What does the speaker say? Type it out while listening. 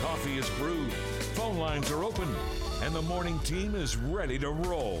is brewed, phone lines are open, and the morning team is ready to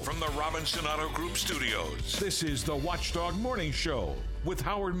roll. From the Robinson Auto Group studios, this is the Watchdog Morning Show with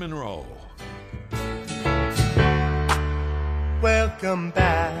Howard Monroe. Welcome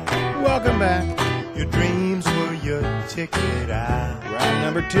back. Welcome back. Your dreams were your ticket out. Round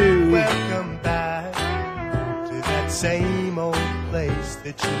number 2. Welcome back to that same old place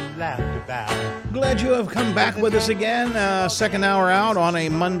that you laughed about. Glad you have come back with us again. Second hour out on a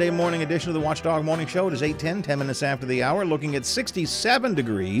Monday morning edition of the Watchdog Morning Show. It is 8:10, 10 minutes after the hour, looking at 67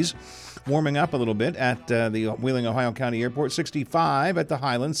 degrees. Warming up a little bit at the Wheeling, Ohio County Airport. 65 at the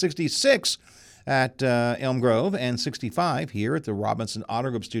Highlands, 66 at Elm Grove, and 65 here at the Robinson Auto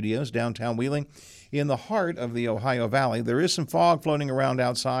Group Studios, downtown Wheeling, in the heart of the Ohio Valley. There is some fog floating around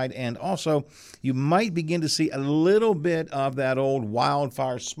outside, and also you might begin to see a little bit of that old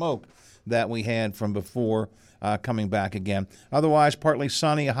wildfire smoke that we had from before coming back again. Otherwise, partly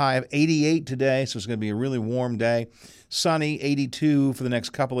sunny, a high of 88 today, so it's going to be a really warm day. Sunny, 82 for the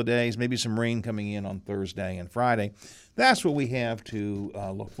next couple of days, maybe some rain coming in on Thursday and Friday. That's what we have to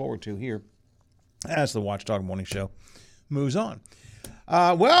look forward to here as the Watchdog Morning Show moves on.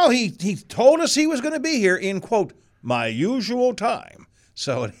 Well, he told us he was going to be here in, quote, my usual time.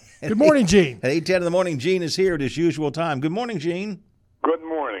 So good morning, Gene. At 8:10 in the morning, Gene is here at his usual time. Good morning, Gene. Good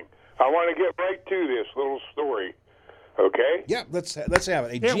morning. I want to get right to this little story, okay? Yeah, let's have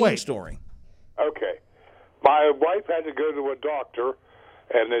it. Gene story. Okay. My wife had to go to a doctor,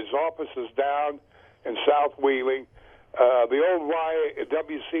 and his office is down in South Wheeling. The old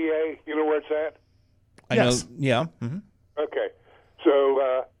YWCA, you know where it's at? I know. Yeah. Mm-hmm. Okay.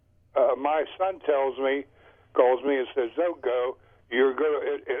 So my son calls me and says, don't go. You're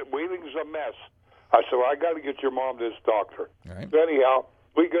going to, Wheeling's a mess. I said, well, I got to get your mom to this doctor. All right. So anyhow,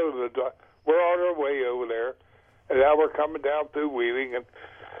 we go to the doctor. We're on our way over there, and now we're coming down through Wheeling,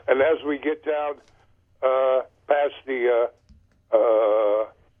 and as we get down past the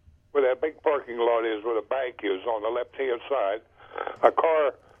where that big parking lot is, where the bank is on the left-hand side, a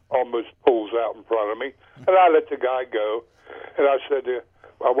car almost pulls out in front of me, and I let the guy go, and I said to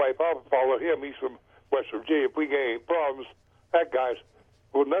my wife, I'll follow him. He's from West Virginia. If we get any problems, that guy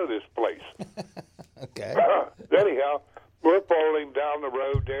will know this place. Okay. Anyhow, we're following down the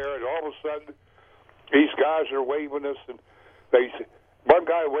road there, and all of a sudden, these guys are waving us, and one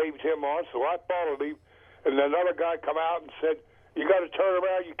guy waved him on, so I followed him, and another guy come out and said, you got to turn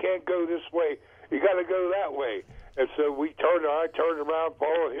around. You can't go this way. You got to go that way. And so I turned around,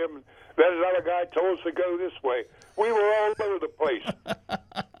 followed him, and then another guy told us to go this way. We were all over the place.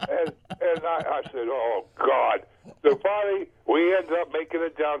 and I said, oh, God. So finally, we ended up making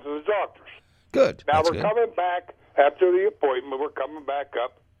it down to the doctor's. Good. Now, That's we're good. coming back after the appointment. We're coming back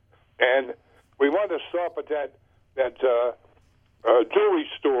up, and we wanted to stop at that jewelry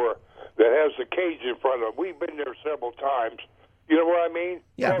store that has the cage in front of it. We've been there several times. You know what I mean?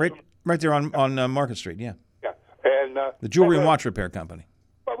 Yeah, right there on Market Street, yeah. Yeah. And The Jewelry and Watch Repair Company.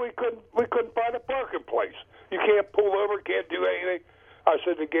 But we couldn't find a parking place. You can't pull over, can't do anything. I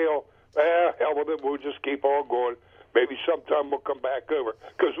said to Gail, hell with it, we'll just keep on going. Maybe sometime we'll come back over.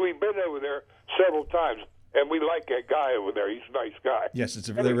 Because we've been over there several times, and we like that guy over there. He's a nice guy. Yes,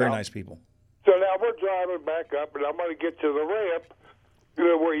 they're very nice people. So now we're driving back up, and I'm going to get to the ramp,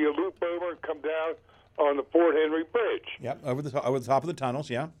 where you loop over and come down on the Fort Henry Bridge. Yep, over the top of the tunnels,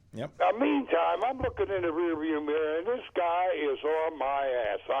 yeah. Yep. Now, meantime, I'm looking in the rearview mirror, and this guy is on my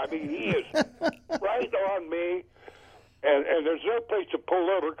ass. I mean, he is right on me, and there's no place to pull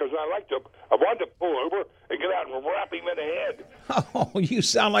over because I wanted to pull over and get out and wrap him in the head. Oh, you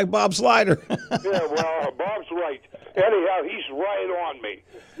sound like Bob Slider. Yeah, well, Bob's right. Anyhow, he's right on me,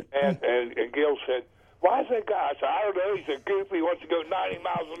 and Gail said, why is that guy? I said, I don't know. He's a goofy. He wants to go 90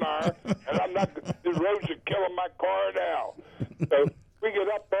 miles an hour, and I'm not. The roads are killing my car now. So we get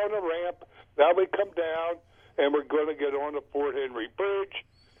up on the ramp. Now we come down, and we're going to get on the Fort Henry Bridge.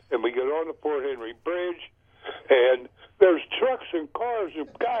 And we get on the Fort Henry Bridge, and there's trucks and cars and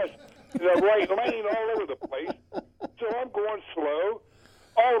guys in the right lane all over the place. So I'm going slow.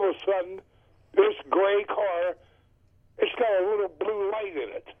 All of a sudden, this gray car, it's got a little blue light in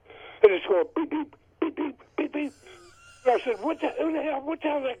it, and it's going beep beep. Beep, beep, beep, beep. And I said, who the hell is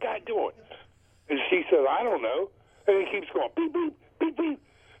that guy doing? And she said, I don't know. And he keeps going, beep, beep, beep, beep.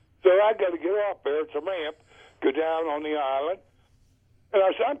 So I got to get off there. It's a ramp. Go down on the island. And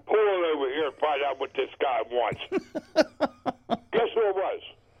I said, I'm pulling over here and find out what this guy wants. Guess who it was?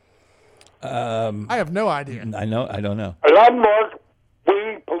 I have no idea. I don't know. An unmarked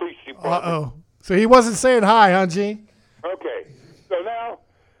Wheeling Police Department. Uh-oh. So he wasn't saying hi, huh, Gene? Okay. So now,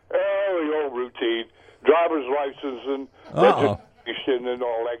 the old routine, driver's license and He's sitting in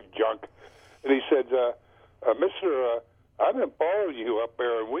all that junk. And he said, Mister, I've been following you up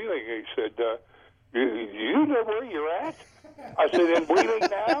there in Wheeling. He said, you know where you're at? I said, in Wheeling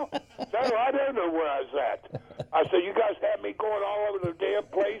now? No, I don't know where I was at. I said, you guys have me going all over the damn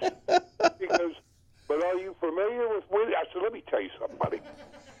place? He goes, but are you familiar with Wheeling? I said, let me tell you something, buddy.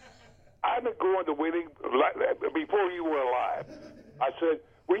 I've been going to Wheeling before you were alive. I said,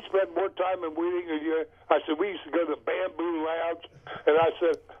 we spent more time in Wheeling than you. I said, we used to go to the Bamboo Lounge. And I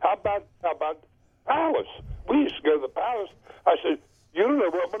said, how about Palace? We used to go to the Palace. I said, you don't know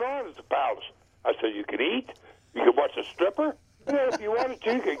what went on at the Palace. I said, you can eat, you can watch a stripper, and then if you wanted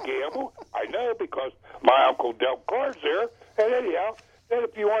to, you can gamble. I know because my uncle dealt cards there. And anyhow, then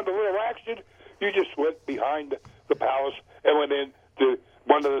if you wanted a little action, you just went behind the Palace and went into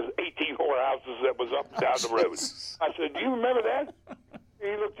one of the 18 whorehouses that was up and down the road. I said, do you remember that?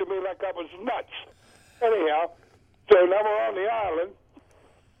 He looked at me like I was nuts. Anyhow, so now we're on the island,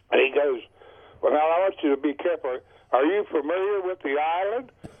 and he goes, well, now I want you to be careful. Are you familiar with the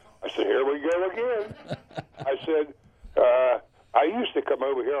island? I said, here we go again. I said, I used to come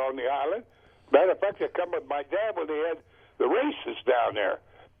over here on the island. Matter of fact, I come with my dad when they had the races down there.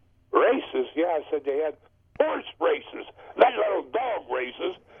 Races? Yeah, I said they had horse races. Not little dog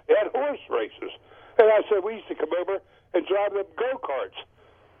races. They had horse races. And I said, we used to come over and drive them go-karts.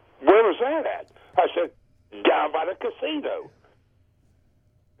 Where was that at? I said, down by the casino.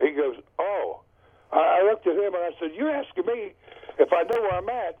 He goes, oh. I looked at him and I said, you're asking me if I know where I'm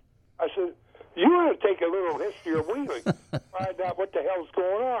at. I said, you ought to take a little history of Wheeling, find out what the hell's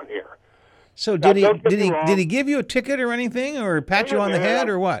going on here. So did he give you a ticket or anything, or pat you on the head,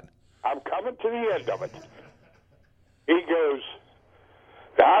 or what? I'm coming to the end of it. He goes,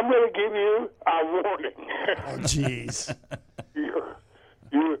 I'm going to give you a warning. Oh, jeez.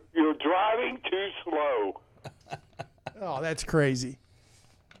 You're driving too slow. Oh, that's crazy.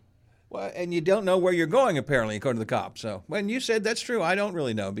 Well, and you don't know where you're going, apparently, according to the cops. So, when you said that's true, I don't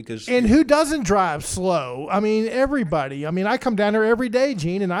really know because. And who doesn't drive slow? I mean, everybody. I mean, I come down there every day,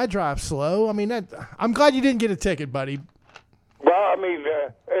 Gene, and I drive slow. I mean, I'm glad you didn't get a ticket, buddy. Well, I mean,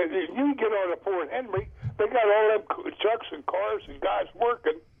 you get on a Fort Henry, they got all them trucks and cars and guys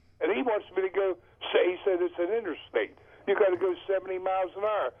working, and he wants me to go. He said it's an interstate. You got to go 70 miles an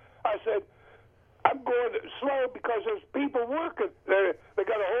hour. I said, I'm going slow because there's people working. They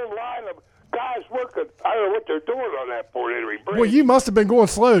got a whole line of guys working. I don't know what they're doing on that Fort Henry Bridge. Well, you must have been going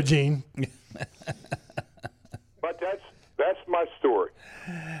slow, Gene. But that's my story.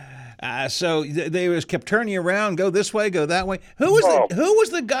 So they just kept turning you around, go this way, go that way. Who was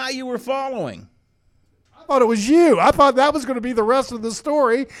the guy you were following? I thought it was you. I thought that was going to be the rest of the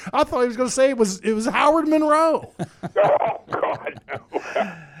story. I thought he was going to say it was Howard Monroe. Oh God,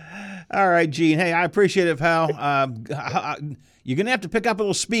 no. All right, Gene. Hey, I appreciate it, pal. You're going to have to pick up a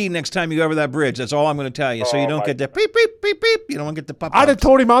little speed next time you go over that bridge. That's all I'm going to tell you. So you don't get the beep, beep, beep, beep. You don't want to get the pop. I'd have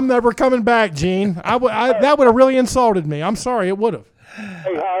told him I'm never coming back, Gene. That would have really insulted me. I'm sorry, it would have.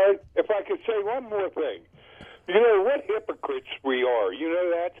 Hey, Howard, if I could say one more thing. You know what hypocrites we are. You know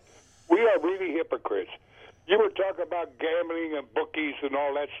that? We are really hypocrites. You were talking about gambling and bookies and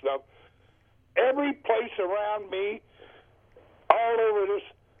all that stuff. Every place around me, all over this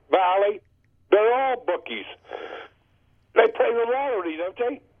valley, they're all bookies. They play the lottery, don't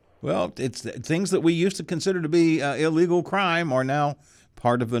they? Well, it's things that we used to consider to be illegal crime are now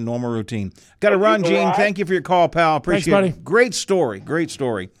part of the normal routine. Got to run, Gene. Thank you for your call, pal. Appreciate Thanks, buddy. it. Great story. Great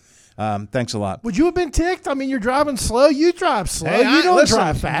story. Thanks a lot. Would you have been ticked? I mean, you're driving slow. You drive slow. Hey, you don't listen,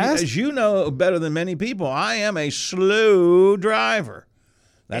 drive fast. As you know better than many people, I am a slow driver.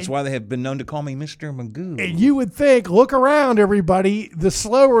 That's why they have been known to call me Mr. Magoo. And you would think, look around, everybody. The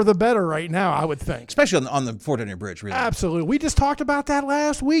slower, the better right now, I would think. Especially on the Fort Henry Bridge, really. Absolutely. We just talked about that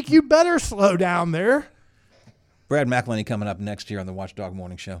last week. You better slow down there. Brad McElhenney coming up next year on the Watchdog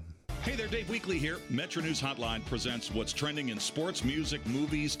Morning Show. Hey there, Dave Weekley here. Metro News Hotline presents what's trending in sports, music,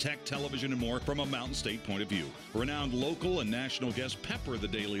 movies, tech, television, and more from a Mountain State point of view. Renowned local and national guests pepper the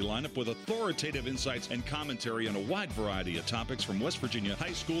daily lineup with authoritative insights and commentary on a wide variety of topics from West Virginia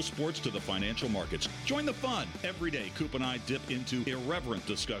high school sports to the financial markets. Join the fun. Every day, Coop and I dip into irreverent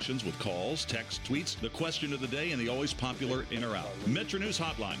discussions with calls, texts, tweets, the question of the day, and the always popular in or out. Metro News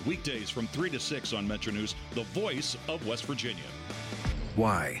Hotline, weekdays from 3 to 6 on Metro News, the voice of West Virginia.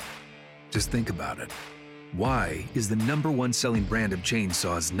 Why? Just think about it. Why is the #1 selling brand of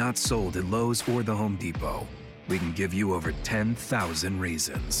chainsaws not sold at Lowe's or the Home Depot? We can give you over 10,000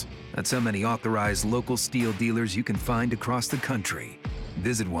 reasons. That's how many authorized local steel dealers you can find across the country.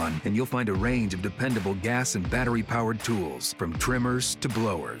 Visit one and you'll find a range of dependable gas and battery-powered tools, from trimmers to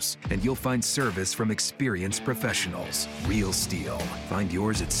blowers. And you'll find service from experienced professionals. Real STIHL. Find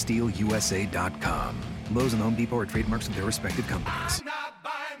yours at stihlusa.com. Lowe's and Home Depot are trademarks of their respective companies.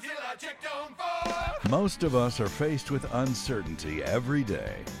 Most of us are faced with uncertainty every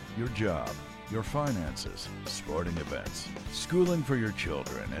day. Your job, your finances, sporting events, schooling for your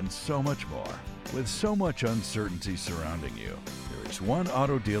children, and so much more. With so much uncertainty surrounding you, there is one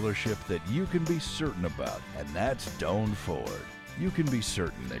auto dealership that you can be certain about, and that's Doan Ford. You can be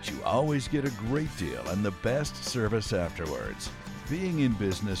certain that you always get a great deal and the best service afterwards. Being in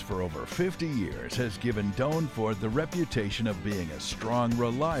business for over 50 years has given Doan Ford the reputation of being a strong,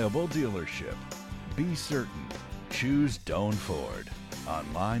 reliable dealership. Be certain. Choose Doan Ford.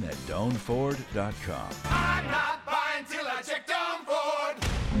 Online at DoanFord.com. I'm not buying till I check Doan Ford.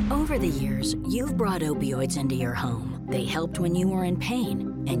 Over the years, you've brought opioids into your home. They helped when you were in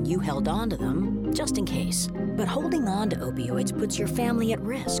pain, and you held on to them just in case. But holding on to opioids puts your family at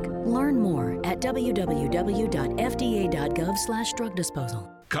risk. Learn more at www.fda.gov/drug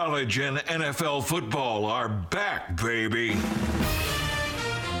disposal. College and NFL football are back, baby.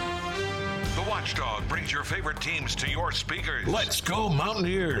 The Watchdog brings your favorite teams to your speakers. Let's go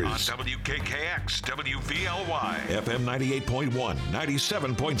Mountaineers! On WKKX, WVLY, FM 98.1,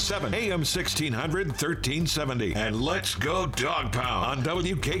 97.7, AM 1600, 1370. And let's go Dog Pound on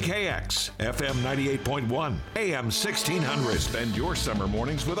WKKX, FM 98.1, AM 1600. Spend your summer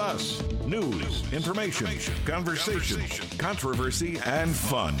mornings with us. News, information, conversation, controversy, and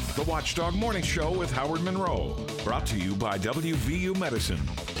fun. The Watchdog Morning Show with Howard Monroe. Brought to you by WVU Medicine.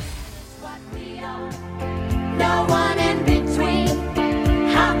 No one in between.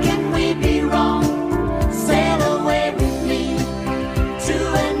 How can we be wrong? Sail away with me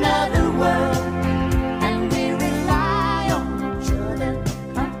to another world, and we rely on each other.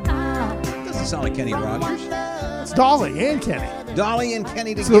 Doesn't sound like Kenny Rogers. It's Dolly and Kenny. Dolly and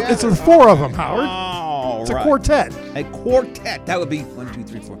Kenny together. It's with four of them, Howard. Oh, it's right. a quartet. A quartet. That would be 1, 2,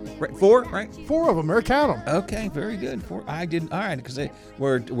 3, 4. Right, 4, right? Four of them. Or count them. Okay, very good. 4. I didn't. All right, because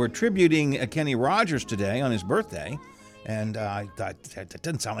we're tributing Kenny Rogers today on his birthday, and I thought that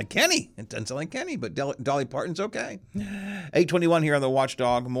doesn't sound like Kenny. It doesn't sound like Kenny, but Dolly Parton's okay. 8:21 here on the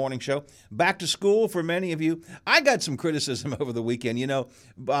Watchdog Morning Show. Back to school for many of you. I got some criticism over the weekend. You know,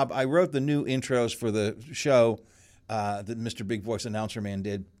 Bob, I wrote the new intros for the show that Mr. Big Voice Announcer Man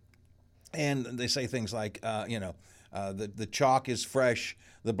did, and they say things like, the chalk is fresh,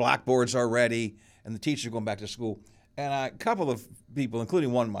 the blackboards are ready, and the teachers are going back to school. And a couple of people,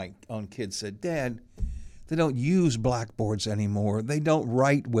 including one of my own kids, said, Dad, they don't use blackboards anymore. They don't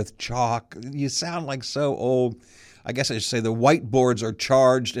write with chalk. You sound like so old. I guess I should say the whiteboards are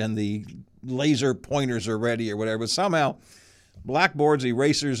charged and the laser pointers are ready or whatever. But somehow, blackboards,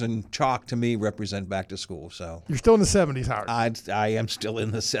 erasers, and chalk to me represent back to school. So you're still in the 70s, Howard. I am still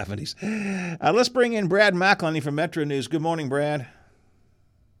in the 70s. Let's bring in Brad McElhenney from Metro News. Good morning, Brad.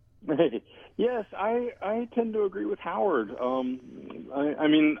 Hey, yes, I tend to agree with Howard.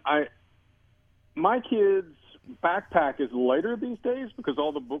 My kids' backpack is lighter these days because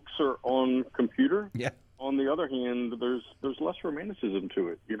all the books are on computer. Yeah. On the other hand, there's less romanticism to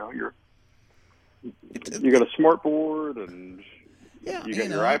it. You know, you got a smart board and you got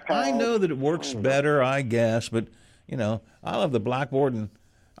your iPad. I know that it works better, I guess, but I love the blackboard, and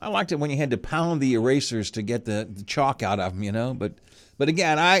I liked it when you had to pound the erasers to get the chalk out of them. But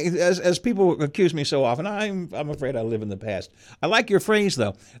again, as people accuse me so often, I'm afraid I live in the past. I like your phrase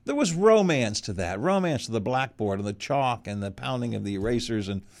though. There was romance to that, romance to the blackboard and the chalk and the pounding of the erasers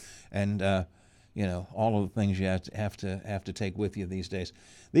and all of the things you have to take with you these days.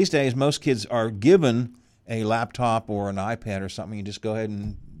 These days, most kids are given a laptop or an iPad or something. You just go ahead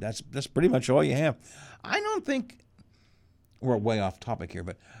and that's pretty much all you have. I don't think we're way off topic here,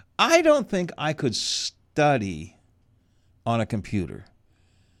 but I don't think I could study on a computer.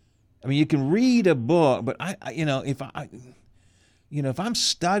 I mean, you can read a book, but if I'm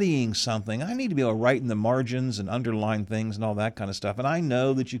studying something, I need to be able to write in the margins and underline things and all that kind of stuff. And I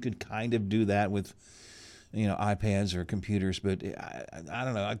know that you could kind of do that with, iPads or computers, but I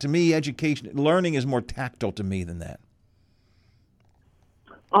don't know. To me, learning is more tactile to me than that.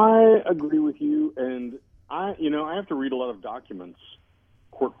 I agree with you, and I have to read a lot of documents,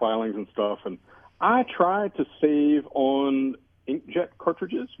 court filings and stuff, and I try to save on inkjet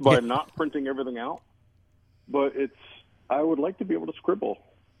cartridges by not printing everything out, but I would like to be able to scribble.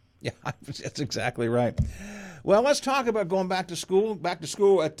 Yeah, that's exactly right. Well, let's talk about going back to school. Back to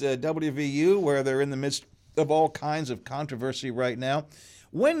school at WVU, where they're in the midst of all kinds of controversy right now.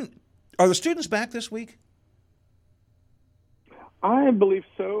 When are the students back this week? I believe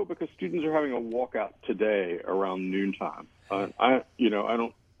so, because students are having a walkout today around noontime. I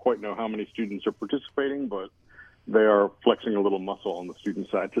don't quite know how many students are participating, but they are flexing a little muscle on the student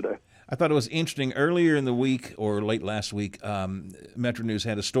side today. I thought it was interesting. Earlier in the week, or late last week, Metro News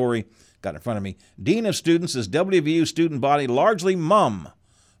had a story, got in front of me. Dean of Students says WVU student body largely mum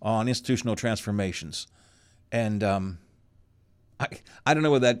on institutional transformations. And I don't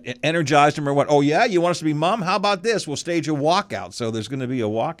know whether that energized him or what. Oh, yeah? You want us to be mum? How about this? We'll stage a walkout. So there's going to be a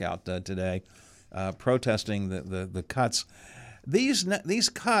walkout today protesting the cuts. These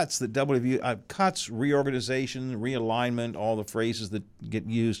cuts that WVU, cuts, reorganization, realignment, all the phrases that get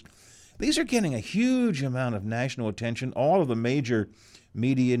used, these are getting a huge amount of national attention. All of the major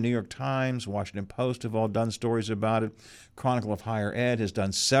media, New York Times, Washington Post have all done stories about it. Chronicle of Higher Ed has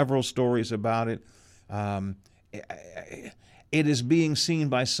done several stories about it. It is being seen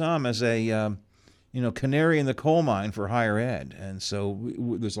by some as a canary in the coal mine for higher ed. And so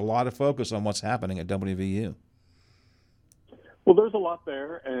there's a lot of focus on what's happening at WVU. Well, there's a lot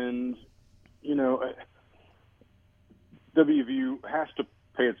there, and, WVU has to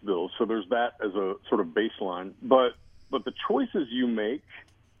pay its bills, so there's that as a sort of baseline. But the choices you make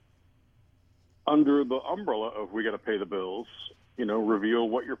under the umbrella of we got to pay the bills, reveal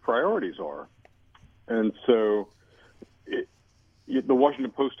what your priorities are. And so the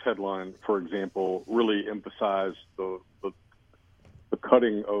Washington Post headline, for example, really emphasized the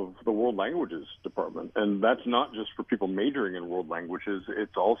cutting of the world languages department. And that's not just for people majoring in world languages.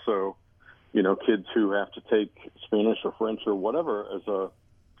 It's also, kids who have to take Spanish or French or whatever as a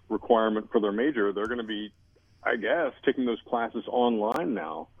requirement for their major. They're going to be, I guess, taking those classes online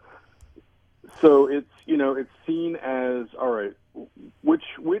now. So it's seen as, all right, which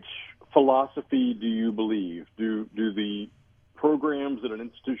philosophy do you believe? Do the programs at an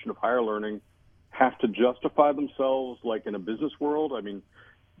institution of higher learning have to justify themselves like in a business world? I mean,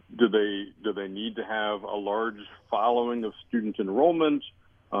 do they need to have a large following of student enrollment?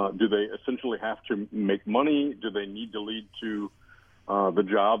 Do they essentially have to make money? Do they need to lead to the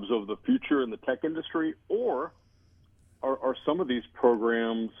jobs of the future in the tech industry? Or are some of these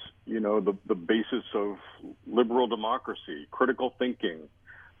programs, the basis of liberal democracy, critical thinking?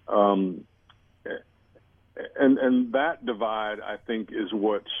 And that divide, I think, is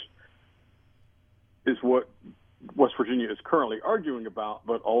what West Virginia is currently arguing about,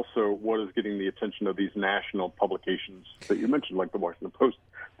 but also what is getting the attention of these national publications that you mentioned, like the Washington Post,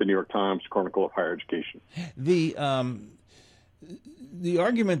 the New York Times, Chronicle of Higher Education. The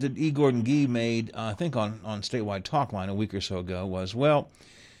argument that E. Gordon Gee made, I think on Statewide Talkline a week or so ago, was,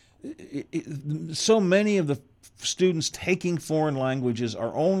 so many of the students taking foreign languages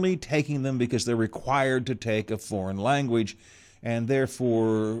are only taking them because they're required to take a foreign language, and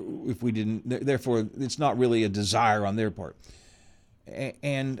therefore, therefore it's not really a desire on their part.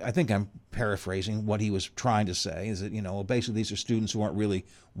 And I think I'm paraphrasing what he was trying to say, is that, basically these are students who aren't really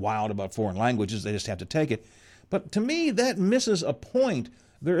wild about foreign languages, they just have to take it. But to me, that misses a point.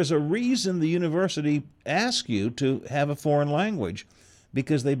 There is a reason the university asks you to have a foreign language,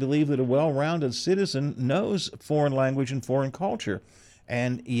 because they believe that a well-rounded citizen knows foreign language and foreign culture.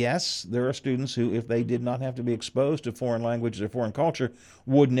 And yes, there are students who, if they did not have to be exposed to foreign languages or foreign culture,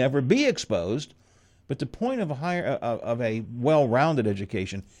 would never be exposed. But the point of a well-rounded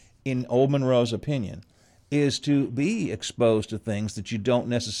education, in Old Monroe's opinion, is to be exposed to things that you don't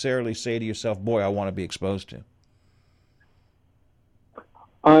necessarily say to yourself, boy, I want to be exposed to.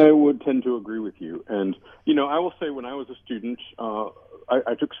 I would tend to agree with you. And, I will say when I was a student,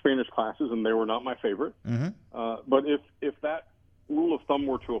 I took Spanish classes, and they were not my favorite. Mm-hmm. But if that rule of thumb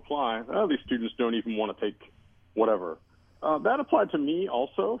were to apply, these students don't even want to take whatever. That applied to me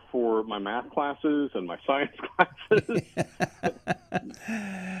also for my math classes and my science classes.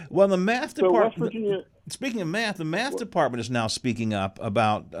 Well, the math department. West Virginia, speaking of math, the math department is now speaking up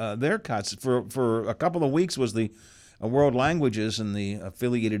about their cuts. For a couple of weeks was the world languages and the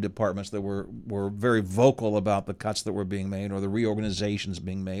affiliated departments that were very vocal about the cuts that were being made, or the reorganizations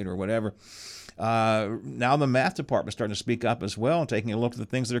being made, or whatever. Now the math department is starting to speak up as well, and taking a look at the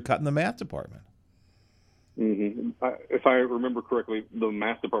things that are cut in the math department. Mm-hmm. If I remember correctly, the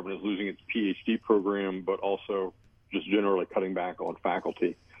math department is losing its PhD program, but also just generally cutting back on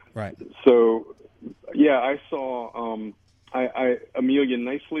faculty. Right. So, yeah, I saw Amelia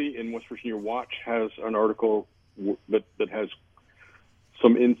Nicely in West Virginia Watch has an article that has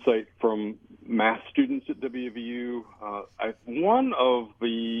some insight from math students at WVU. One of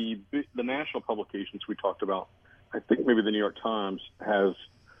the national publications we talked about, I think maybe the New York Times, has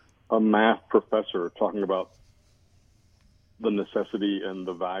a math professor talking about the necessity and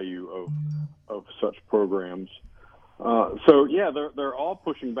the value of such programs. So yeah, they're all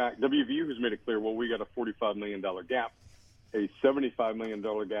pushing back. WVU has made it clear. Well, we got a $45 million gap, a $75 million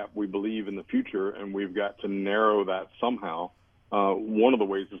gap, we believe, in the future, and we've got to narrow that somehow. One of the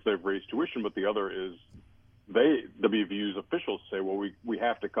ways is they've raised tuition, but the other is WVU's officials say, well, we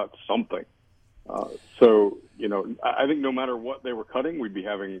have to cut something. So, I think no matter what they were cutting, we'd be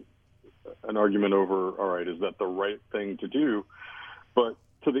having an argument over, all right, is that the right thing to do? But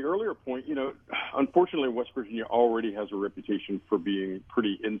to the earlier point, unfortunately, West Virginia already has a reputation for being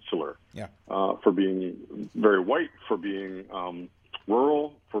pretty insular, for being very white, for being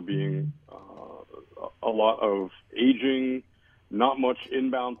rural, for being a lot of aging, not much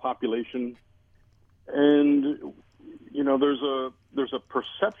inbound population. And, there's a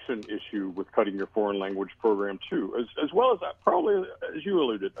perception issue with cutting your foreign language program, too, as well as probably, as you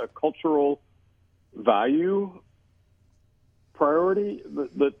alluded, a cultural value priority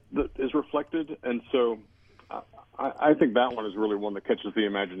that is reflected. And so I think that one is really one that catches the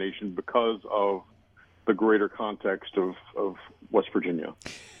imagination because of the greater context of West Virginia.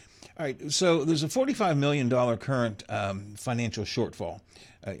 All right, so there's a $45 million current financial shortfall.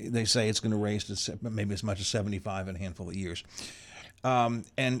 They say it's going to raise to maybe as much as 75 in a handful of years.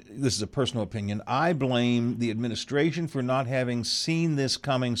 And this is a personal opinion. I blame the administration for not having seen this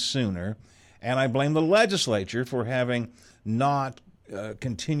coming sooner, and I blame the legislature for having not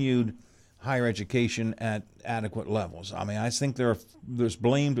continued higher education at adequate levels. I mean, I think there's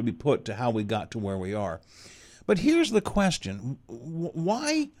blame to be put to how we got to where we are. But here's the question.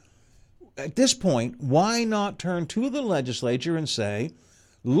 Why, at this point, why not turn to the legislature and say,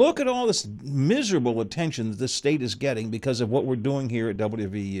 look at all this miserable attention that this state is getting because of what we're doing here at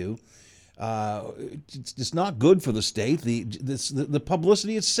WVU. It's not good for the state. The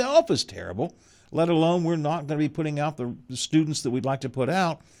publicity itself is terrible, let alone we're not going to be putting out the students that we'd like to put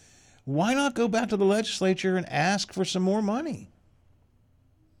out. Why not go back to the legislature and ask for some more money?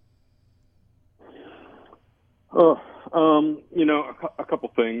 A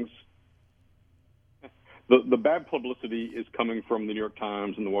couple things. The bad publicity is coming from the New York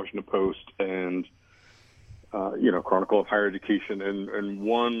Times and the Washington Post and, Chronicle of Higher Education. And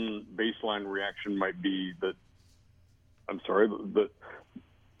one baseline reaction might be that, I'm sorry, that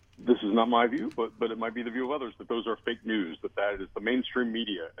this is not my view, but it might be the view of others, that those are fake news, that is the mainstream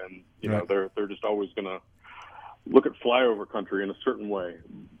media. And, right. They're just always going to look at flyover country in a certain way.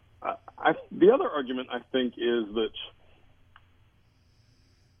 The other argument, I think, is that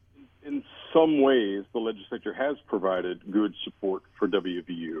in some ways, the legislature has provided good support for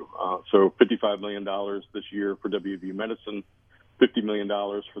WVU. So $55 million this year for WVU Medicine, $50 million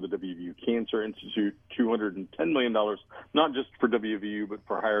for the WVU Cancer Institute, $210 million, not just for WVU, but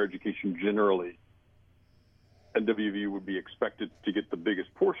for higher education generally. And WVU would be expected to get the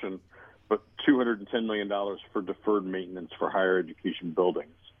biggest portion, but $210 million for deferred maintenance for higher education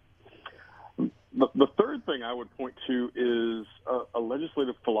buildings. The third thing I would point to is a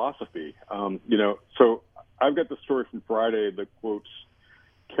legislative philosophy. So I've got the story from Friday that quotes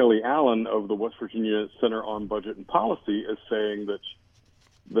Kelly Allen of the West Virginia Center on Budget and Policy as saying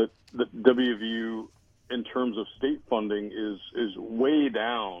that WVU, in terms of state funding, is way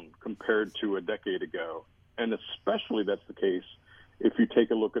down compared to a decade ago. And especially that's the case if you take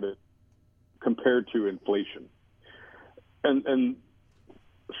a look at it compared to inflation. And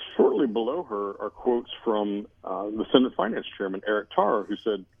shortly below her are quotes from the Senate Finance Chairman, Eric Tarr, who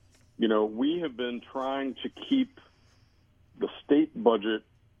said, we have been trying to keep the state budget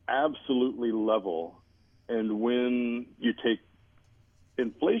absolutely level. And when you take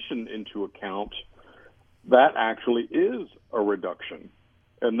inflation into account, that actually is a reduction.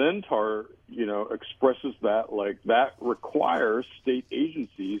 And then Tarr, expresses that like that requires state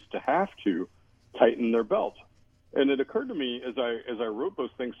agencies to have to tighten their belt. And it occurred to me as I wrote those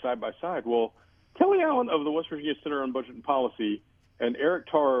things side by side, well, Kelly Allen of the West Virginia Center on Budget and Policy and Eric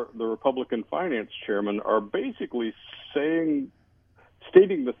Tarr, the Republican finance chairman, are basically stating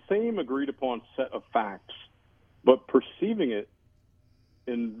the same agreed upon set of facts, but perceiving it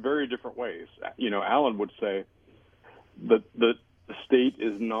in very different ways. Allen would say that the state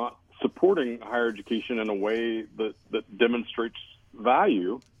is not supporting higher education in a way that demonstrates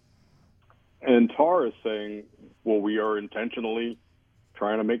value. And Tarr is saying, well, we are intentionally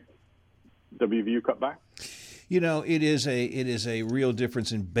trying to make WVU cut back. It is a real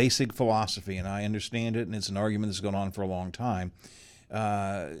difference in basic philosophy, and I understand it, and it's an argument that's gone on for a long time.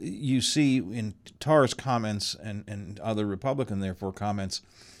 You see in Tarr's comments and other Republican, therefore, comments,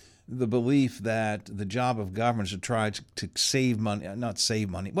 the belief that the job of government is to try to save money, not save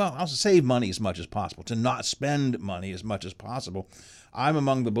money, well, I'll save money as much as possible, to not spend money as much as possible. I'm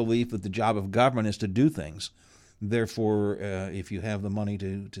among the belief that the job of government is to do things, Therefore, if you have the money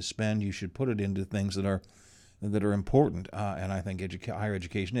to spend, you should put it into things that are important, and I think higher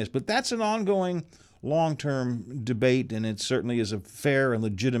education is. But that's an ongoing, long-term debate, and it certainly is a fair and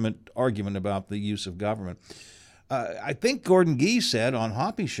legitimate argument about the use of government. I think Gordon Gee said on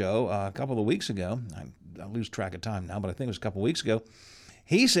Hoppy Show a couple of weeks ago, I lose track of time now, but I think it was a couple of weeks ago,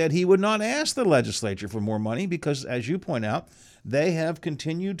 he said he would not ask the legislature for more money because, as you point out, they have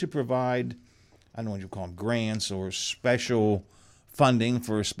continued to provide, I don't know what you call them, grants or special funding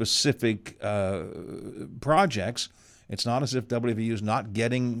for specific projects. It's not as if WVU is not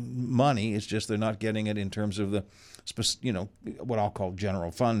getting money. It's just they're not getting it in terms of the, what I'll call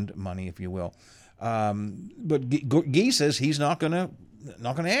general fund money, if you will. But Gee says he's not going to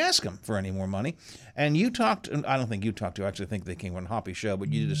ask him for any more money. And you talked, I don't think you talked to, I actually think they came on Hoppy Show,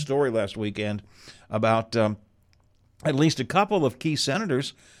 but you did a story last weekend about at least a couple of key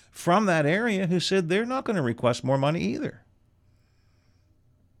senators from that area who said they're not going to request more money either.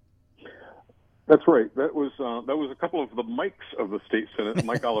 That's right. That was a couple of the Mikes of the state Senate,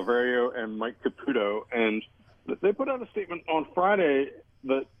 Mike Oliverio and Mike Caputo, and they put out a statement on Friday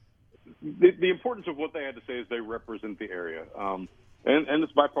that the importance of what they had to say is they represent the area, and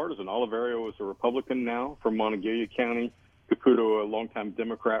it's bipartisan. Oliverio is a Republican now from Monongalia County, Caputo a longtime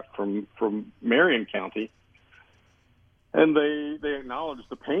Democrat from Marion County. And they acknowledged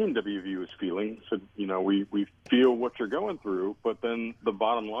the pain WVU is feeling. Said, we feel what you're going through. But then the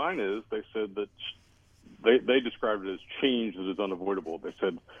bottom line is they said that they described it as change that is unavoidable. They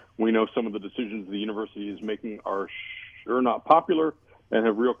said, we know some of the decisions the university is making are sure not popular and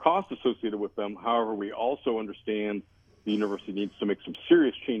have real costs associated with them. However, we also understand the university needs to make some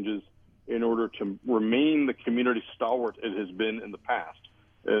serious changes in order to remain the community stalwart it has been in the past.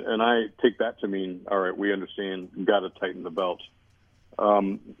 And I take that to mean, all right, we understand, got to tighten the belt.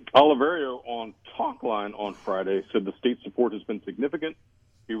 Oliverio on Talkline on Friday said the state support has been significant.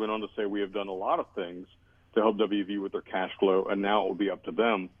 He went on to say we have done a lot of things to help WVU with their cash flow, and now it will be up to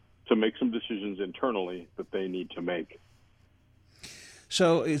them to make some decisions internally that they need to make.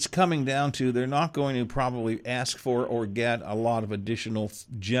 So it's coming down to they're not going to probably ask for or get a lot of additional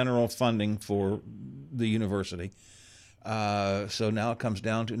general funding for the university. So now it comes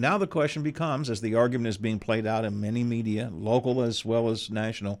down to, now the question becomes, as the argument is being played out in many media, local as well as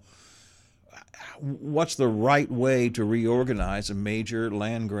national, what's the right way to reorganize a major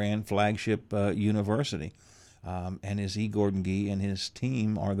land-grant flagship university? And is Gordon Gee and his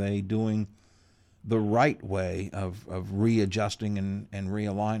team, are they doing the right way of readjusting and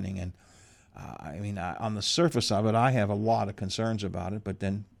realigning? And on the surface of it, I have a lot of concerns about it, but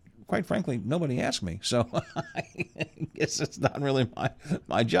then quite frankly, nobody asked me, so I guess it's not really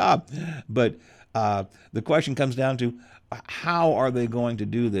my job. But the question comes down to, how are they going to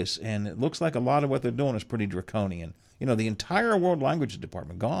do this? And it looks like a lot of what they're doing is pretty draconian. The entire World Languages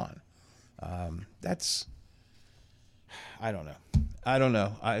Department gone. That's, I don't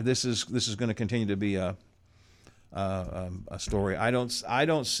know. This is going to continue to be a story. I don't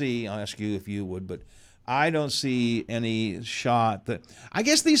see. I'll ask you if you would, but I don't see any shot that, I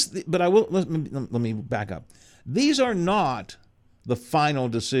guess these, but I will, let me back up. These are not the final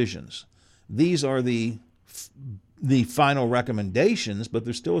decisions. These are the final recommendations, but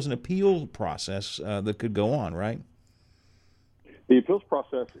there still is an appeal process that could go on, right? The appeals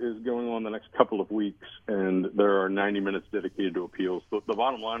process is going on the next couple of weeks, and there are 90 minutes dedicated to appeals. The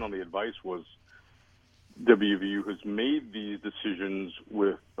bottom line on the advice was WVU has made these decisions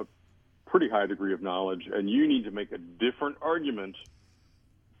with a pretty high degree of knowledge, and you need to make a different argument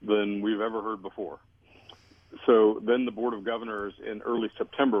than we've ever heard before. So then the Board of Governors in early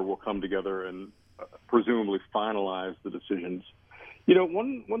September will come together and presumably finalize the decisions.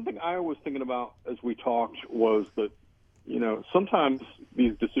 One thing I was thinking about as we talked was that, sometimes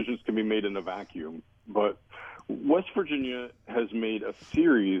these decisions can be made in a vacuum, but West Virginia has made a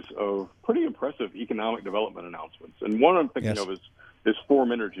series of pretty impressive economic development announcements. And one I'm thinking of is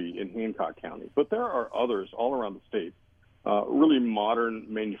Form Energy in Hancock County. But there are others all around the state, really modern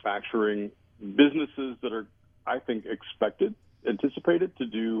manufacturing businesses that are, I think, anticipated to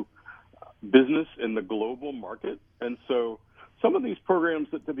do business in the global market. And so some of these programs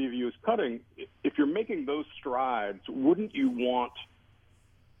that WVU is cutting, if you're making those strides, wouldn't you want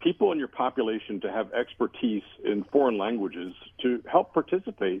people in your population to have expertise in foreign languages to help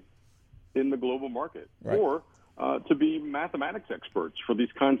participate in the global market, right, or to be mathematics experts for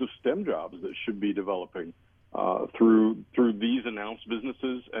these kinds of STEM jobs that should be developing through these announced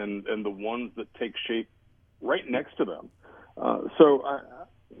businesses and the ones that take shape right next to them.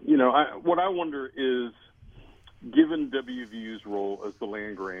 What I wonder is, given WVU's role as the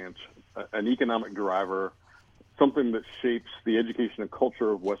land grant, an economic driver, something that shapes the education and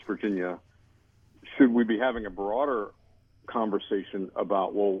culture of West Virginia, should we be having a broader conversation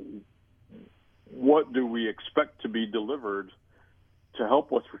about, well, what do we expect to be delivered to help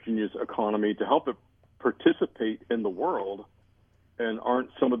West Virginia's economy, to help it participate in the world? And aren't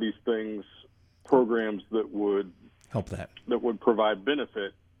some of these things programs that would help that would provide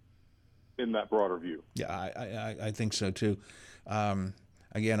benefit in that broader view? Yeah, I think so too.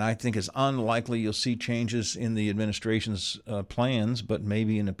 Again, I think it's unlikely you'll see changes in the administration's plans, but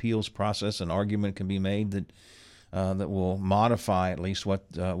maybe an appeals process, an argument can be made that that will modify at least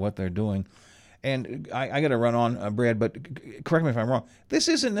what they're doing. And I got to run on, Brad, but correct me if I'm wrong. This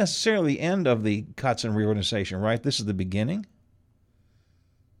isn't necessarily the end of the cuts and reorganization, right? This is the beginning?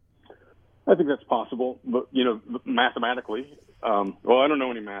 I think that's possible, but, mathematically, well, I don't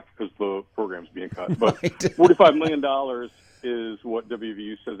know any math because the program's being cut, but right. $45 million is what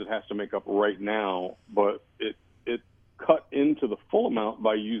WVU says it has to make up right now, but it cut into the full amount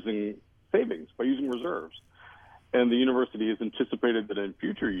by using savings, by using reserves. And the university has anticipated that in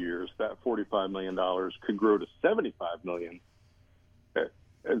future years, that $45 million could grow to $75 million.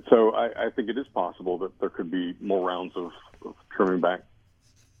 And so I think it is possible that there could be more rounds of trimming back.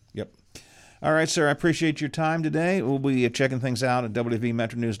 Yep. All right, sir, I appreciate your time today. We'll be checking things out at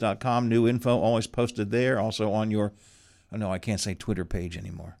wvmetronews.com. New info always posted there. Also on your, oh no, I can't say Twitter page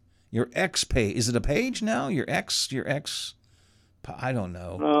anymore. Your X page. Is it a page now? Your X, I don't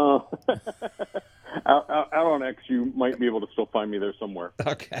know. Out on X, you might be able to still find me there somewhere.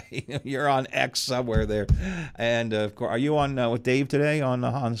 Okay, you're on X somewhere there. And, of course, are you on with Dave today on the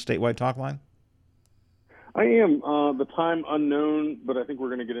Statewide Talk Line? I am. The time unknown, but I think we're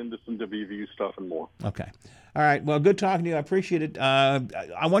going to get into some WVU stuff and more. Okay. All right. Well, good talking to you. I appreciate it.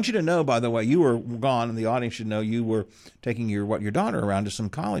 I want you to know, by the way, you were gone, and the audience should know you were taking your daughter around to some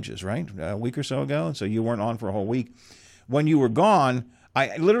colleges, right, a week or so ago, and so you weren't on for a whole week. When you were gone,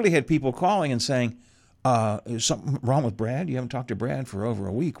 I literally had people calling and saying, is something wrong with Brad? You haven't talked to Brad for over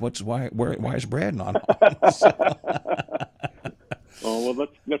a week. Why is Brad not on? Oh, well,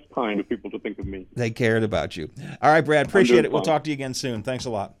 that's kind of people to think of me. They cared about you. All right, Brad, appreciate it. We'll talk to you again soon. Thanks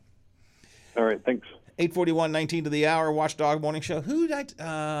a lot. All right, thanks. 8:41, 19 to the hour, Watchdog Morning Show.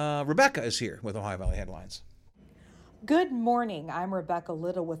 Rebecca is here with Ohio Valley Headlines. Good morning. I'm Rebecca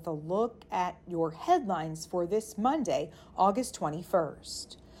Little with a look at your headlines for this Monday, August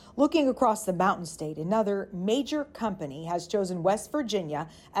 21st. Looking across the Mountain State, another major company has chosen West Virginia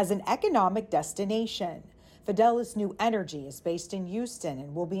as an economic destination. Fidelis New Energy is based in Houston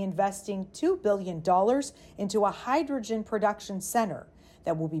and will be investing $2 billion into a hydrogen production center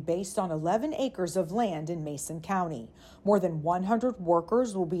that will be based on 11 acres of land in Mason County. More than 100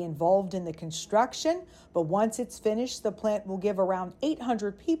 workers will be involved in the construction, but once it's finished, the plant will give around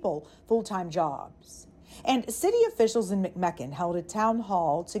 800 people full-time jobs. And city officials in McMecken held a town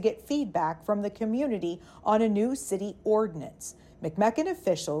hall to get feedback from the community on a new city ordinance. McMecken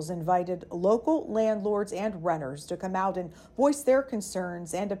officials invited local landlords and renters to come out and voice their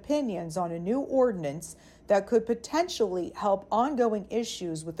concerns and opinions on a new ordinance that could potentially help ongoing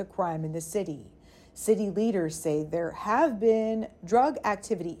issues with the crime in the city. City leaders say there have been drug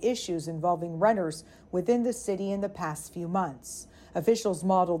activity issues involving renters within the city in the past few months. Officials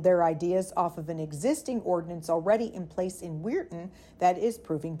modeled their ideas off of an existing ordinance already in place in Weirton that is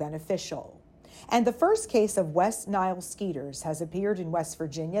proving beneficial. And the first case of West Nile skeeters has appeared in West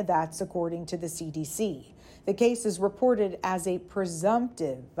Virginia. That's according to the CDC. The case is reported as a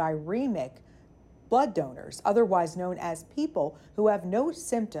presumptive viremic blood donors, otherwise known as people who have no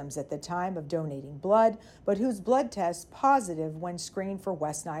symptoms at the time of donating blood, but whose blood tests positive when screened for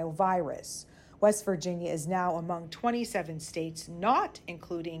West Nile virus. West Virginia is now among 27 states, not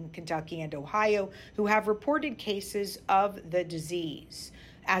including Kentucky and Ohio, who have reported cases of the disease.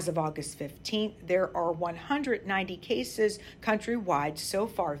 As of August 15th, there are 190 cases countrywide so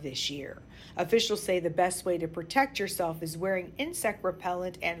far this year. Officials say the best way to protect yourself is wearing insect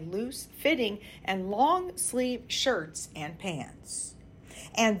repellent and loose-fitting and long-sleeve shirts and pants.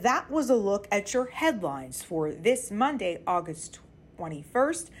 And that was a look at your headlines for this Monday, August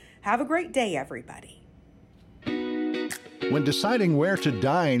 21st. Have a great day, everybody. When deciding where to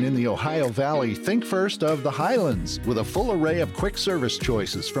dine in the Ohio Valley, think first of the Highlands, with a full array of quick service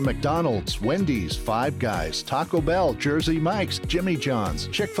choices from McDonald's, Wendy's, Five Guys, Taco Bell, Jersey Mike's, Jimmy John's,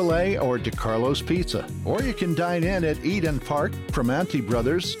 Chick-fil-A, or DeCarlo's Pizza. Or you can dine in at Eat and Park, Primanti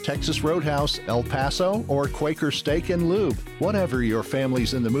Brothers, Texas Roadhouse, El Paso, or Quaker Steak and Lube. Whatever your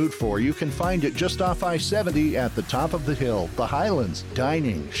family's in the mood for, you can find it just off I-70 at the top of the hill. The Highlands,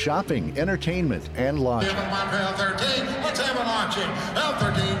 dining, shopping, entertainment, and lodging. Let's have a launching.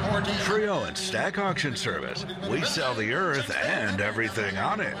 L13 Frio and Stack Auction Service. We sell the earth and everything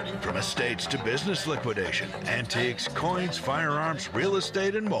on it. From estates to business liquidation, antiques, coins, firearms, real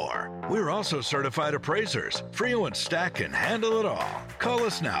estate, and more. We're also certified appraisers. Frio and Stack can handle it all. Call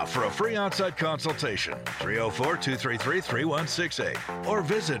us now for a free outside consultation. 304-233-3168. Or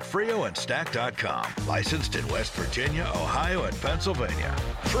visit FrioandStack.com. Licensed in West Virginia, Ohio, and Pennsylvania.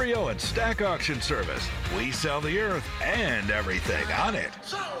 Frio and Stack Auction Service. We sell the earth and everything on it.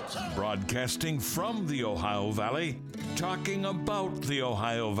 Broadcasting from the Ohio Valley, talking about the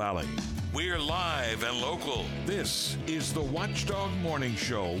Ohio Valley. We're live and local. This is the Watchdog Morning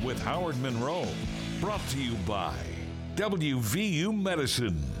Show with Howard Monroe. Brought to you by WVU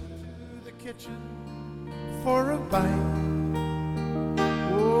Medicine. The kitchen for a bite.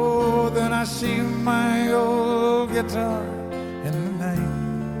 Oh, then I see my old guitar in the night,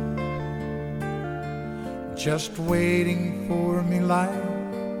 just waiting for me like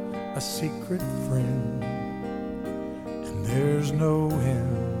a secret friend, and there's no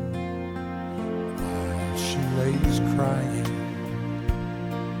end while she lays crying.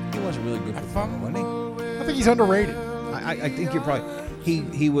 He was a really good performer, wasn't he? I think he's underrated. I think you're probably...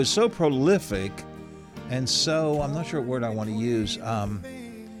 He was so prolific and so, I'm not sure what word I want to use,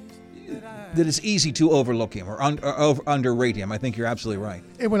 that it's easy to overlook him or underrate him. I think you're absolutely right.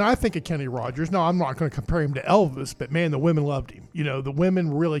 And when I think of Kenny Rogers, no, I'm not going to compare him to Elvis, but man, the women loved him. You know, the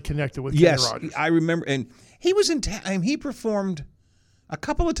women really connected with Kenny Rogers. Yes, I remember. And he was in he performed a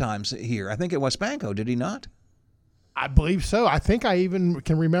couple of times here. I think at West Banco, did he not? I believe so. I think I even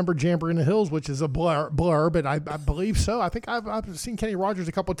can remember Jamboree in the Hills, which is a blur, but I believe so. I think I've seen Kenny Rogers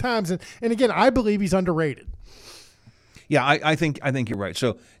a couple of times. And again, I believe he's underrated. Yeah, I think you're right.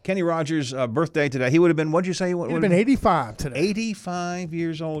 So Kenny Rogers' birthday today, he would have been, what'd you say? He would have been 85 today. 85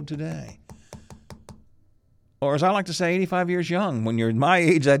 years old today. Or as I like to say, 85 years young. When you're my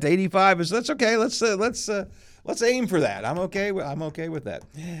age, that's 85. That's okay. Let's aim for that. I'm okay with that.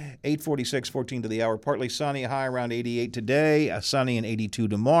 8:46, 14 to the hour. Partly sunny, high around 88 today. A sunny and 82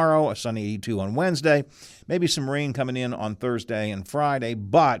 tomorrow. A sunny 82 on Wednesday. Maybe some rain coming in on Thursday and Friday,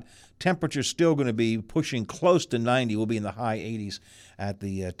 but temperature's still going to be pushing close to 90. We'll be in the high 80s at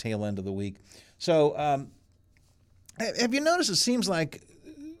the tail end of the week. So have you noticed it seems like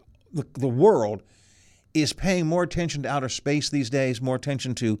the world is paying more attention to outer space these days, more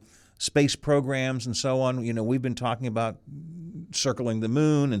attention to space programs and so on? You know, we've been talking about circling the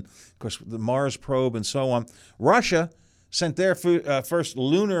moon and, of course, the Mars probe and so on. Russia sent their first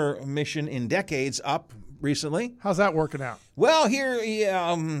lunar mission in decades up recently. How's that working out? Well, here,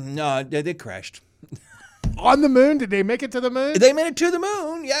 no, they crashed. On the moon? Did they make it to the moon? They made it to the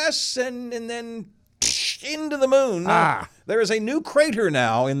moon, yes, and then into the moon. There is a new crater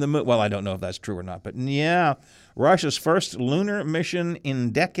now in the moon. Well, I don't know if that's true or not, but yeah, Russia's first lunar mission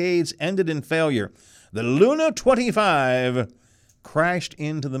in decades ended in failure. The Luna 25 crashed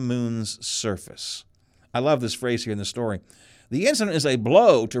into the moon's surface. I love this phrase here in the story. The incident is a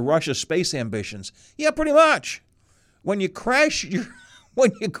blow to Russia's space ambitions. Yeah, pretty much. When you crash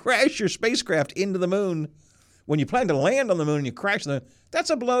your spacecraft into the moon, when you plan to land on the moon and you crash that's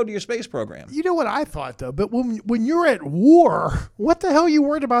a blow to your space program. You know what I thought, though? But when you're at war, what the hell are you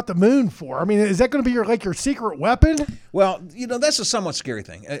worried about the moon for? I mean, is that going to be your secret weapon? Well, you know, that's a somewhat scary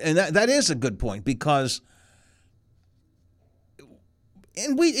thing. And that is a good point because...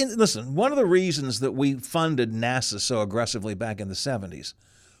 And listen, one of the reasons that we funded NASA so aggressively back in the 70s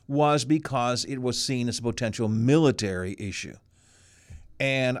was because it was seen as a potential military issue.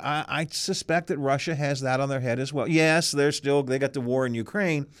 And I suspect that Russia has that on their head as well. Yes, they got the war in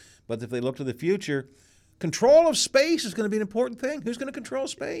Ukraine, but if they look to the future, control of space is going to be an important thing. Who's going to control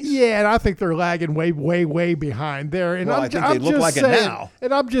space? Yeah, and I think they're lagging way, way, way behind there. And I think they look like it now.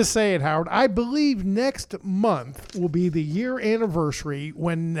 And I'm just saying, Howard, I believe next month will be the year anniversary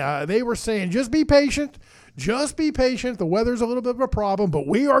when they were saying, just be patient. Just be patient. The weather's a little bit of a problem, but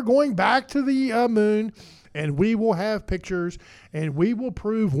we are going back to the moon, and we will have pictures, and we will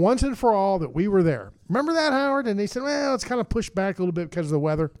prove once and for all that we were there. Remember that, Howard? And they said, well, it's kind of pushed back a little bit because of the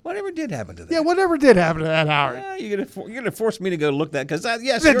weather. Whatever did happen to that? Yeah, whatever did happen to that, Howard? Yeah, you're gonna force me to go look that because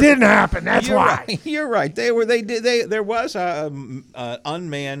yes, it didn't happen. That's why. Right. You're right. There was an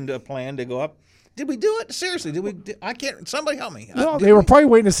unmanned plan to go up. Did we do it? Seriously, I can't. Somebody help me. No, they were probably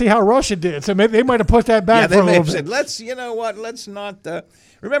waiting to see how Russia did, so maybe they might have put that back for a little bit. Said, you know what? Let's not.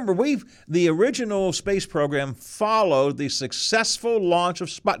 Remember, the original space program followed the successful launch of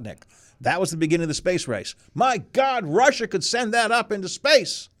Sputnik. That was the beginning of the space race. My God, Russia could send that up into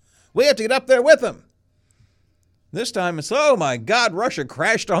space. We have to get up there with them. This time it's, oh my God, Russia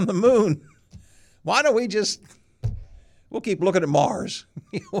crashed on the moon. Why don't we just We'll keep looking at Mars.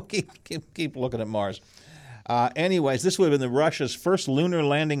 We'll keep looking at Mars. Anyways, this would have been Russia's first lunar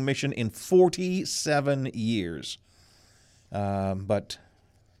landing mission in 47 years. But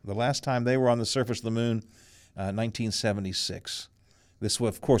the last time they were on the surface of the moon, 1976. This,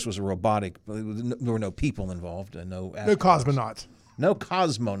 of course, was a robotic. There were no people involved. No cosmonauts. No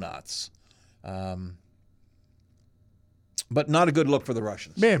cosmonauts. But not a good look for the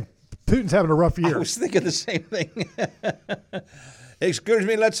Russians. Man, Putin's having a rough year. I was thinking the same thing. Excuse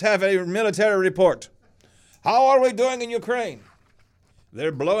me, let's have a military report. How are we doing in Ukraine?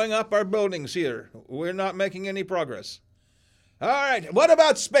 They're blowing up our buildings here. We're not making any progress. All right, what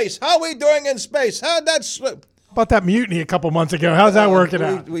about space? How are we doing in space? How'd that slip? About that mutiny a couple months ago. How's that working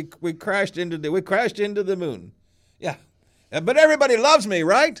out? We crashed into the moon. Yeah. But everybody loves me,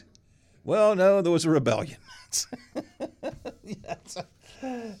 right? Well, no, there was a rebellion. Yeah,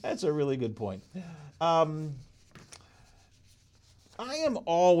 that's a really good point. I am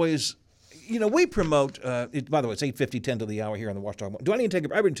always, we promote, by the way, it's 8:50, 10 to the hour here on the Watchdog. Do I need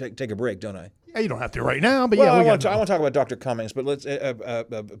to take a break, don't I? Yeah, you don't have to right now, but well, yeah. I want to talk about Dr. Cummings, but let's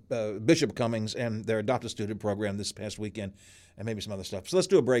Bishop Cummings and their adopted student program this past weekend, and maybe some other stuff. So let's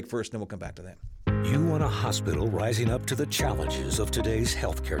do a break first, and then we'll come back to that. You want a hospital rising up to the challenges of today's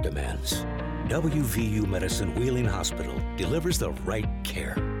healthcare demands. WVU Medicine Wheeling Hospital delivers the right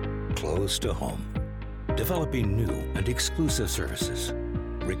care, close to home. Developing new and exclusive services,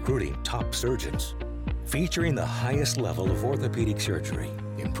 recruiting top surgeons, featuring the highest level of orthopedic surgery,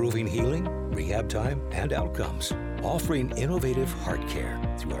 improving healing, rehab time, and outcomes, offering innovative heart care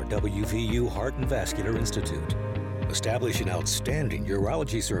through our WVU Heart and Vascular Institute, establishing outstanding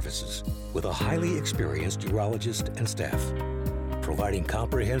urology services with a highly experienced urologist and staff, providing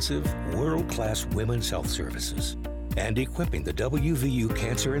comprehensive, world-class women's health services, and equipping the WVU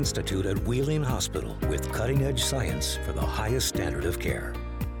Cancer Institute at Wheeling Hospital with cutting-edge science for the highest standard of care.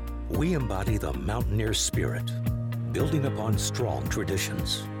 We embody the mountaineer spirit, building upon strong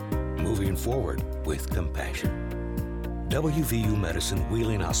traditions, moving forward with compassion. WVU Medicine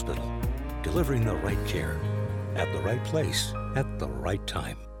Wheeling Hospital, delivering the right care at the right place at the right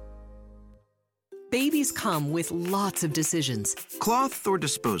time. Babies come with lots of decisions. Cloth or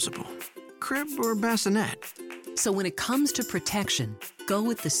disposable? Crib or bassinet? So when it comes to protection, go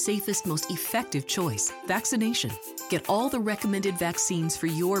with the safest, most effective choice, vaccination. Get all the recommended vaccines for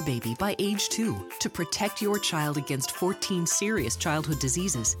your baby by age 2 to protect your child against 14 serious childhood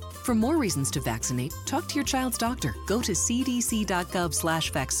diseases. For more reasons to vaccinate, talk to your child's doctor. Go to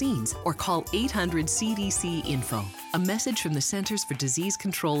cdc.gov/vaccines or call 800-CDC-INFO. A message from the Centers for Disease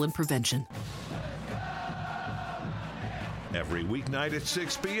Control and Prevention. Every weeknight at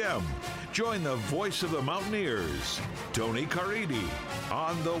 6 p.m., join the voice of the Mountaineers, Tony Caridi,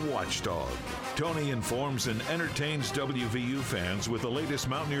 on the Watchdog. Tony informs and entertains WVU fans with the latest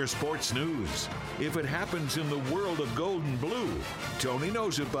Mountaineer sports news. If it happens in the world of gold and blue, Tony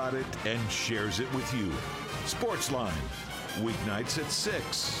knows about it and shares it with you. Sportsline, weeknights at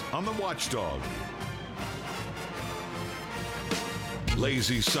 6 on the Watchdog.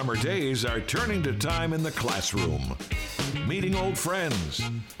 Lazy summer days are turning to time in the classroom, meeting old friends,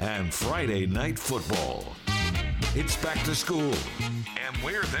 and Friday night football. It's back to school, and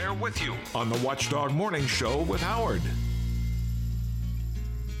we're there with you on the Watchdog Morning Show with Howard.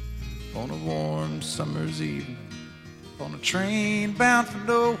 On a warm summer's evening, on a train bound for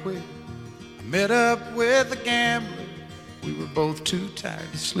nowhere, I met up with a gambler. We were both too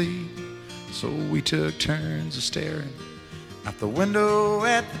tired to sleep, so we took turns of staring out the window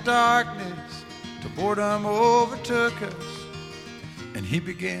at the darkness till boredom overtook us, and he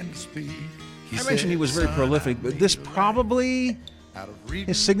began to speak. I mentioned he was very prolific, but this probably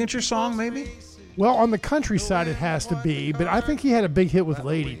his signature song, maybe? Well, on the countryside it has to be, but I think he had a big hit with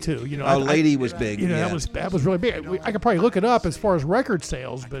Lady too. Lady was big. Yeah. that was really big. I could probably look it up as far as record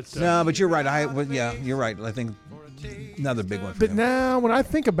sales, but no, but you're right. You're right. I think another big one. But now, when I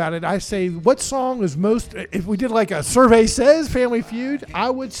think about it, I say, what song is most? If we did like a survey says Family Feud, I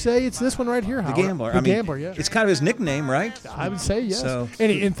would say it's this one right here. The Gambler. The Gambler. Yeah. It's kind of his nickname, right? I would say yes. So,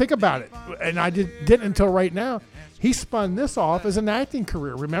 and think about it. And I didn't until right now. He spun this off as an acting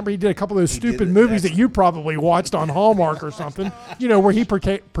career. Remember, he did a couple of those stupid movies that you probably watched on Hallmark or something, where he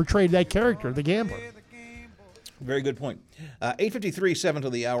portrayed that character, the gambler. Very good point. 8:53, 7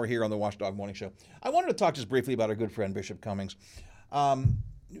 to the hour here on the Watchdog Morning Show. I wanted to talk just briefly about our good friend, Bishop Cummings.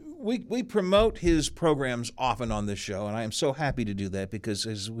 We promote his programs often on this show, and I am so happy to do that because,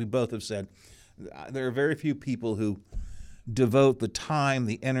 as we both have said, there are very few people who devote the time,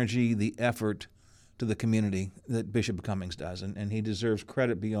 the energy, the effort to the community that Bishop Cummings does, and he deserves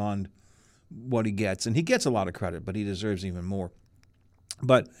credit beyond what he gets. And he gets a lot of credit, but he deserves even more.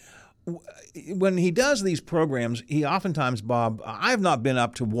 But when he does these programs, he oftentimes, Bob, I've not been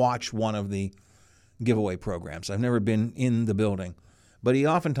up to watch one of the giveaway programs. I've never been in the building. But he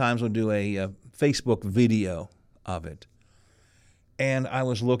oftentimes will do a Facebook video of it. And I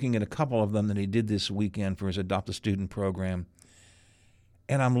was looking at a couple of them that he did this weekend for his Adopt a Student program.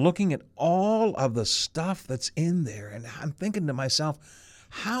 And I'm looking at all of the stuff that's in there. And I'm thinking to myself,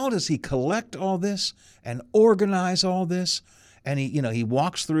 how does he collect all this and organize all this? And he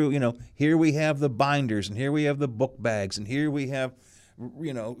walks through, here we have the binders, and here we have the book bags, and here we have,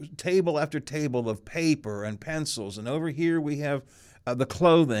 table after table of paper and pencils, and over here we have the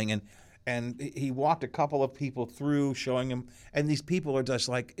clothing. And he walked a couple of people through, showing them, and these people are just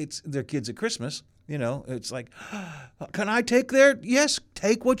like, they're kids at Christmas. It's like, can I take there? Yes,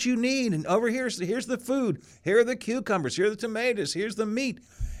 take what you need. And over here's the food. Here are the cucumbers. Here are the tomatoes. Here's the meat.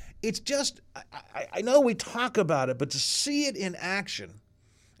 It's just, I know we talk about it, but to see it in action,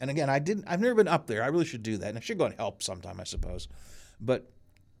 and again, I've never been up there. I really should do that. And I should go and help sometime, I suppose. But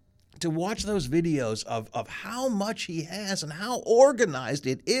to watch those videos of how much he has and how organized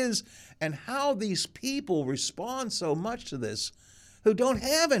it is and how these people respond so much to this who don't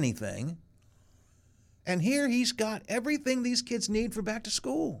have anything. And here he's got everything these kids need for back to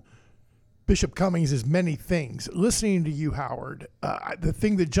school. Bishop Cummings is many things. Listening to you, Howard, the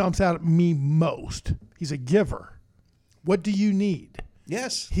thing that jumps out at me most, he's a giver. What do you need?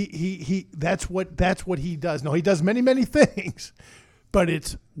 Yes. He that's what he does. No, he does many, many things, but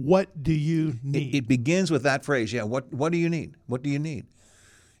it's what do you need? It begins with that phrase. Yeah. What do you need? What do you need?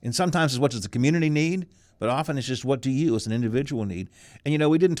 And sometimes it's what does the community need, but often it's just what do you as an individual need. And,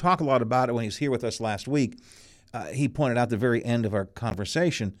 we didn't talk a lot about it when he was here with us last week. He pointed out at the very end of our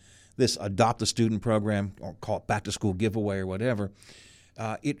conversation, this Adopt a Student program, or call it Back to School Giveaway or whatever.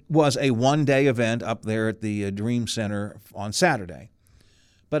 It was a one-day event up there at the Dream Center on Saturday.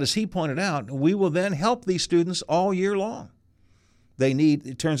 But as he pointed out, we will then help these students all year long.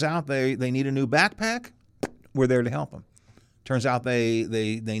 It turns out they need a new backpack. We're there to help them. Turns out they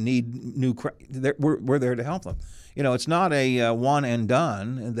need we're there to help them. It's not a one and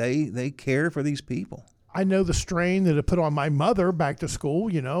done. They care for these people. I know the strain that it put on my mother back to school,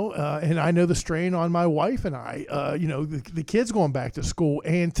 and I know the strain on my wife and I, the kids going back to school,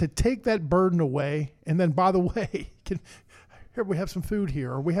 and to take that burden away. And then, by the way, here we have some food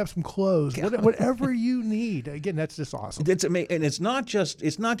here, or we have some clothes, whatever you need. Again, that's just awesome. It's amazing. And it's not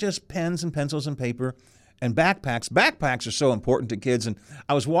just pens and pencils and paper and backpacks. Backpacks are so important to kids. And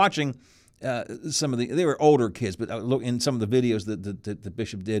I was watching they were older kids, but in some of the videos that the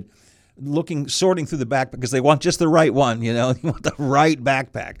bishop did, sorting through the backpack because they want just the right one, They want the right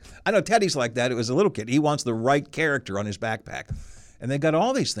backpack. I know Teddy's like that. It was a little kid. He wants the right character on his backpack. And they got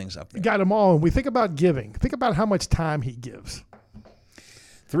all these things up there. Got them all. And we think about giving. Think about how much time he gives.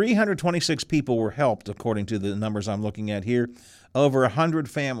 326 people were helped, according to the numbers I'm looking at here. Over 100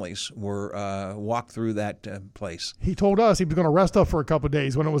 families were walked through that place. He told us he was going to rest up for a couple of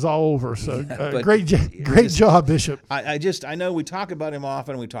days when it was all over. So great job, Bishop. I know we talk about him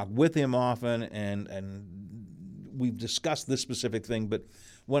often. We talk with him often, and we've discussed this specific thing. But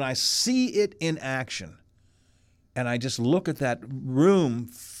when I see it in action, and I just look at that room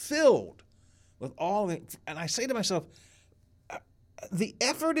filled with all the, and I say to myself, the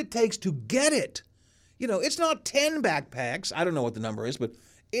effort it takes to get it. It's not 10 backpacks. I don't know what the number is, but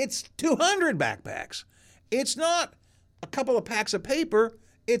it's 200 backpacks. It's not a couple of packs of paper.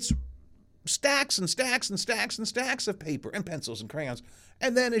 It's stacks and stacks and stacks and stacks of paper and pencils and crayons.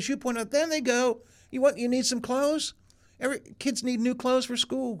 And then, as you point out, then they go, you need some clothes? Kids need new clothes for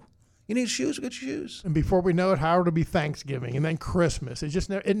school. You need shoes, get shoes. And before we know it, Howard will be Thanksgiving and then Christmas.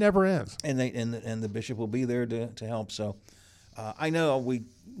 It never ends. And the bishop will be there to help. So I know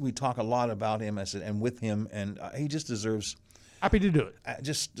we talk a lot about him and with him, and he just deserves. Happy to do it.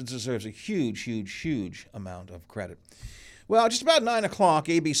 Just deserves a huge, huge, huge amount of credit. Well, just about 9 o'clock,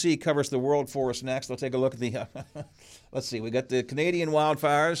 ABC covers the world for us next. Let's take a look at the. Let's see. We got the Canadian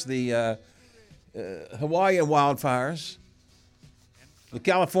wildfires, the Hawaiian wildfires, the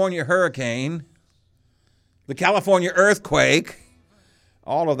California hurricane, the California earthquake.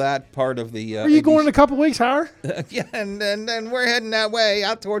 All of that part of the. Are you going in a couple weeks, Howard? Yeah, and we're heading that way,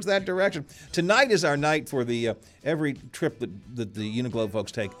 out towards that direction. Tonight is our night for the every trip that the Uniglobe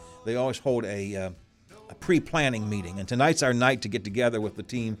folks take. They always hold a pre-planning meeting, and tonight's our night to get together with the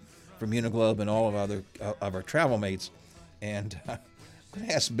team from Uniglobe and all of our travel mates. And I'm going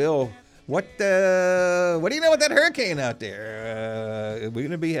to ask Bill, what do you know about that hurricane out there? Are we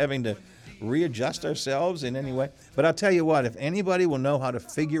going to be having to readjust ourselves in any way? But I'll tell you what, if anybody will know how to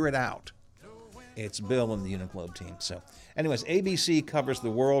figure it out, It's Bill and the Uniglobe team. So, anyways, ABC covers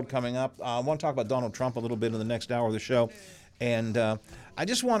the world coming up. I want to talk about Donald Trump a little bit in the next hour of the show. And I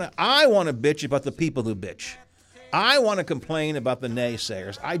want to bitch about the people who bitch. I want to complain about the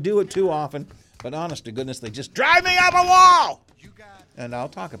naysayers. I do it too often, but honest to goodness, they just drive me up a wall. And I'll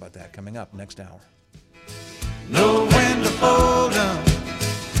talk about that coming up next hour. Know when to fold 'em,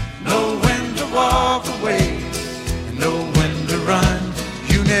 know when to walk away, and know when to run.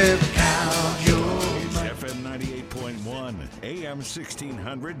 You never count your money. FM 98.1, AM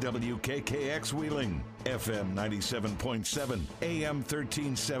 1600 WKKX Wheeling, FM 97.7, AM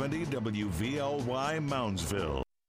 1370 WVLY Moundsville.